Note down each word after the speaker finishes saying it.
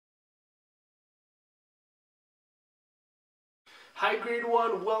Hi grade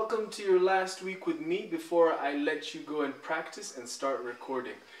 1, welcome to your last week with me before I let you go and practice and start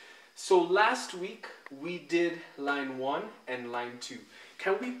recording. So last week we did line 1 and line 2.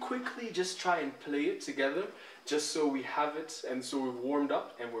 Can we quickly just try and play it together just so we have it and so we're warmed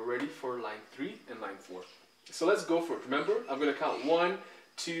up and we're ready for line 3 and line 4. So let's go for it. Remember, I'm going to count 1,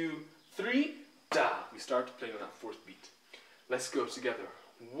 2, 3, da. We start playing on that fourth beat. Let's go together.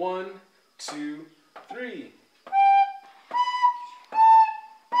 1, 2, 3.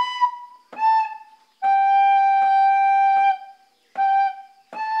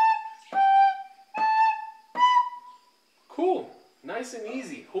 Cool, nice and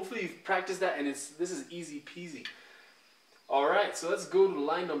easy. Hopefully you've practiced that and this is easy peasy. Alright, so let's go to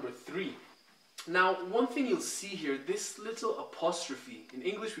line number 3. Now, one thing you'll see here, this little apostrophe, in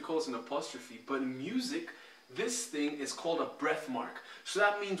English we call this an apostrophe, but in music, this thing is called a breath mark. So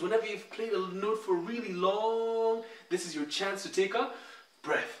that means whenever you've played a note for really long, this is your chance to take a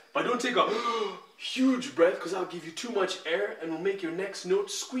breath. But don't take a huge breath because that'll give you too much air and will make your next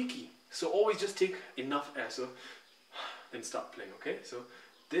note squeaky. So always just take enough air. So then stop playing, okay? So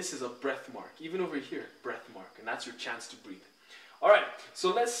this is a breath mark. Even over here, breath mark. And that's your chance to breathe. Alright,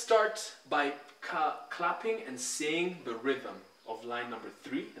 so let's start by clapping and saying the rhythm of line number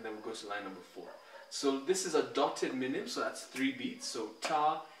 3, and then we'll go to line number 4. So this is a dotted minim, so that's 3 beats. So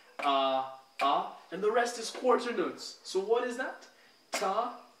ta, and the rest is quarter notes. So what is that?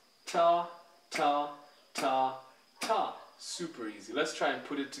 Ta, ta, ta, ta, ta. Super easy. Let's try and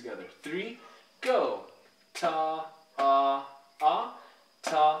put it together. 3, go. Ta, ta,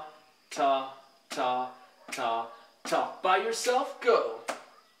 ta, ta, ta, ta. By yourself, go.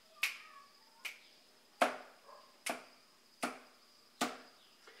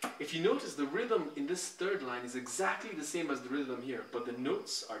 If you notice, the rhythm in this third line is exactly the same as the rhythm here, but the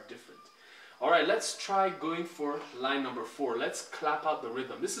notes are different. Alright, let's try going for line number 4. Let's clap out the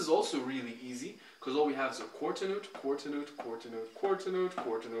rhythm. This is also really easy, because all we have is a quarter note, quarter note, quarter note, quarter note,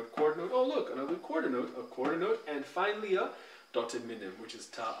 quarter note, quarter note. Oh look, another quarter note, and finally a dotted minim, which is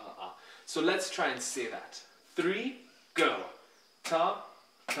ta, So let's try and say that. 3, go. Ta,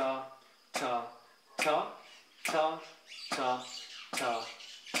 ta, ta, ta, ta, ta, ta,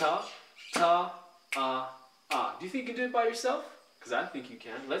 ta, ta, Do you think you can do it by yourself? Because I think you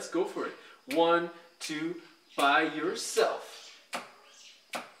can. Let's go for it. 1, 2, by yourself.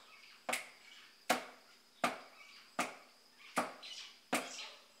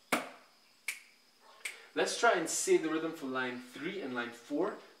 Let's try and say the rhythm for line 3 and line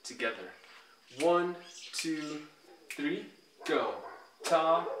 4 together. 1, 2, 3, go.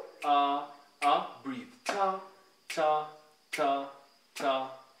 Ta, breathe. Ta, ta, ta, ta,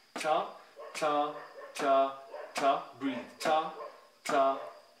 ta, ta, ta, ta, breathe. Ta, ta,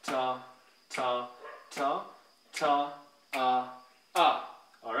 ta, ta, ta, ta,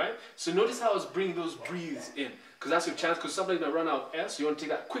 Alright? So notice how I was bringing those breathes in. Because that's your chance, because somebody's going to run out of air, so you want to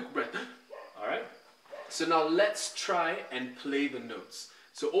take that quick breath. Alright? So now let's try and play the notes.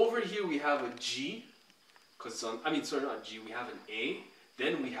 So over here we have a G, because not G, we have an A,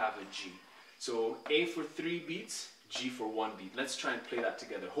 then we have a G. So A for 3 beats, G for 1 beat. Let's try and play that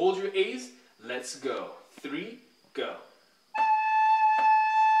together. Hold your A's, let's go. 3, go.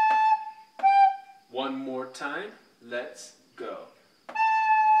 One more time, let's go.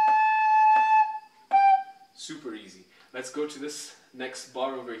 Super easy. Let's go to this next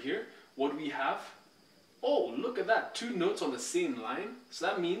bar over here. What do we have? Oh, look at that. 2 notes on the same line. So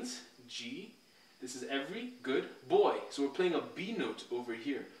that means G. This is every good boy. So we're playing a B note over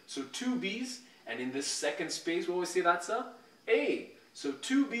here. So 2 B's, and in this second space, we always say that's a A. So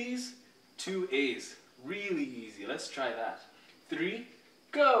 2 B's, 2 A's. Really easy. Let's try that. 3,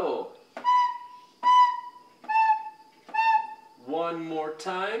 go. One more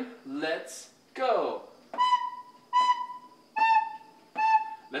time. Let's go.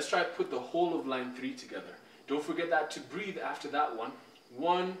 Let's try to put the whole of line 3 together. Don't forget that to breathe after that one.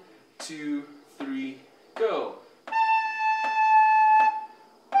 1, 2, 3, go.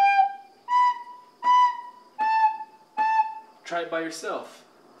 Try it by yourself.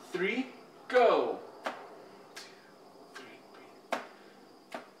 3, go. 2, 3,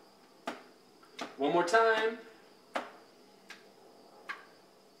 breathe. One more time.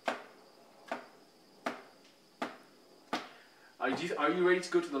 Are you ready to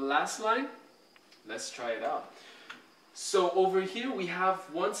go to the last line? Let's try it out. So over here we have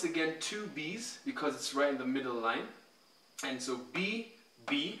once again 2 B's because it's right in the middle line. And so B,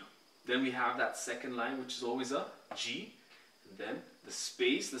 B, then we have that second line which is always a G. And then the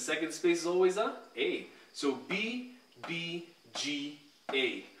space, the second space is always a A. So B, B, G,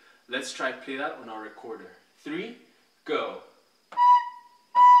 A. Let's try play that on our recorder. 3, go.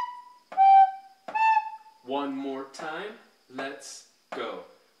 One more time. Let's go.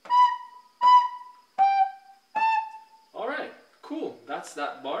 All right, cool. That's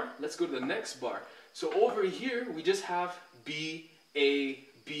that bar. Let's go to the next bar. So over here, we just have B, A,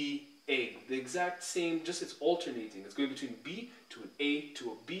 B, A. The exact same, just it's alternating. It's going between B to an A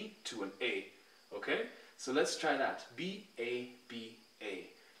to a B to an A. Okay? So let's try that. B, A, B, A.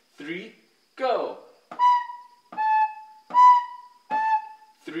 3, go.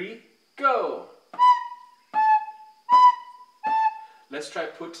 3, go. Let's try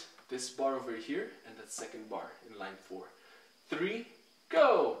put this bar over here and that second bar in line 4. 3,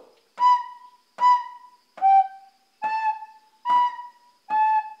 go.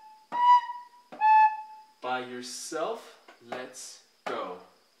 By yourself, let's go.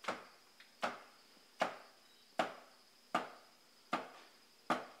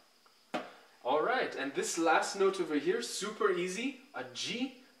 All right, and this last note over here, super easy, a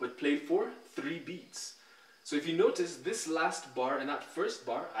G, but played for 3 beats. So if you notice, this last bar and that first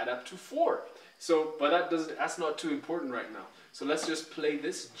bar add up to 4. So, but that's not too important right now. So let's just play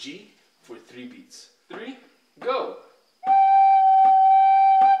this G for 3 beats. 3, go.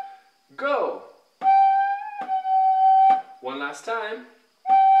 Go. One last time.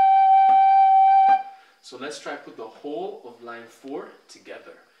 So let's try put the whole of line 4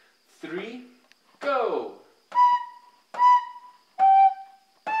 together. 3, go.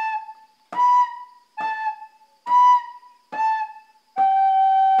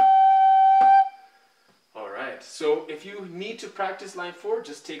 Alright, so if you need to practice line 4,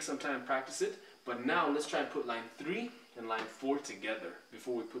 just take some time and practice it. But now let's try and put line 3 and line 4 together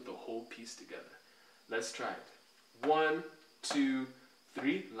before we put the whole piece together. Let's try it. 1, 2,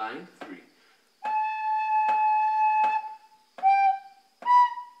 3, line 3.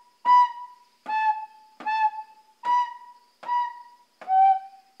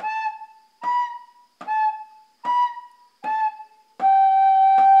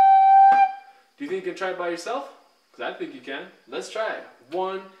 Do you think you can try it by yourself? Because I think you can. Let's try it.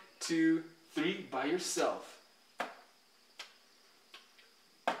 1, 2, 3, by yourself.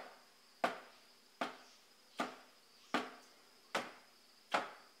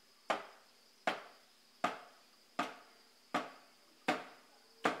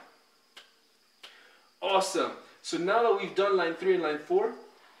 Awesome. So now that we've done line 3 and line 4,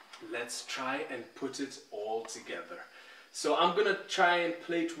 let's try and put it all together. So I'm going to try and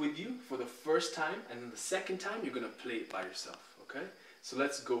play it with you for the first time, and then the second time you're going to play it by yourself, okay? So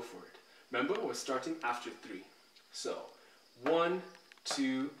let's go for it. Remember, we're starting after 3. So, 1,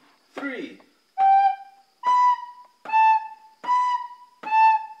 2, 3.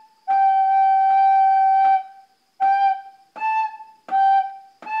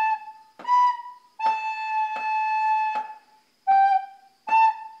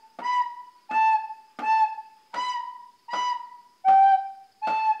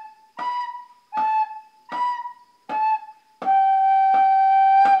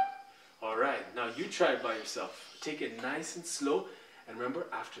 You try it by yourself. Take it nice and slow, and remember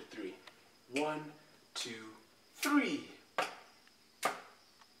after 3. 1, 2, 3.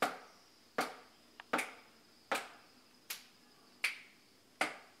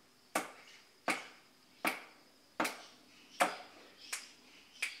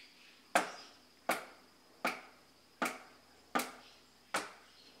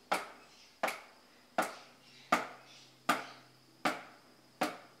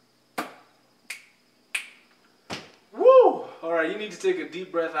 Alright, you need to take a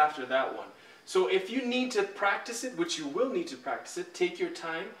deep breath after that one. So if you need to practice it, which you will need to practice it, take your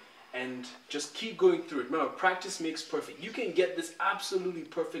time and just keep going through it. Remember, practice makes perfect. You can get this absolutely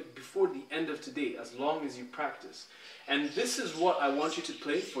perfect before the end of today, as long as you practice. And this is what I want you to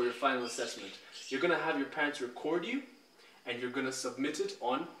play for your final assessment. You're going to have your parents record you, and you're going to submit it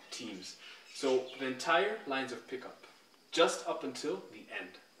on Teams. So the entire lines of pickup, just up until the end,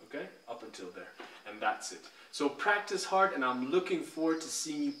 okay? Up until there. And that's it. So practice hard, and I'm looking forward to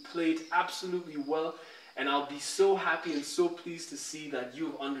seeing you play it absolutely well. And I'll be so happy and so pleased to see that you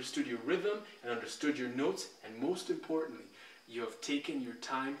have understood your rhythm and understood your notes. And most importantly, you have taken your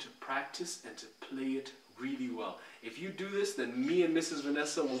time to practice and to play it really well. If you do this, then me and Mrs.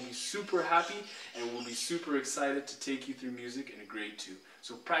 Vanessa will be super happy and we'll be super excited to take you through music in grade 2.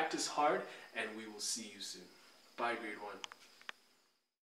 So practice hard, and we will see you soon. Bye, grade 1.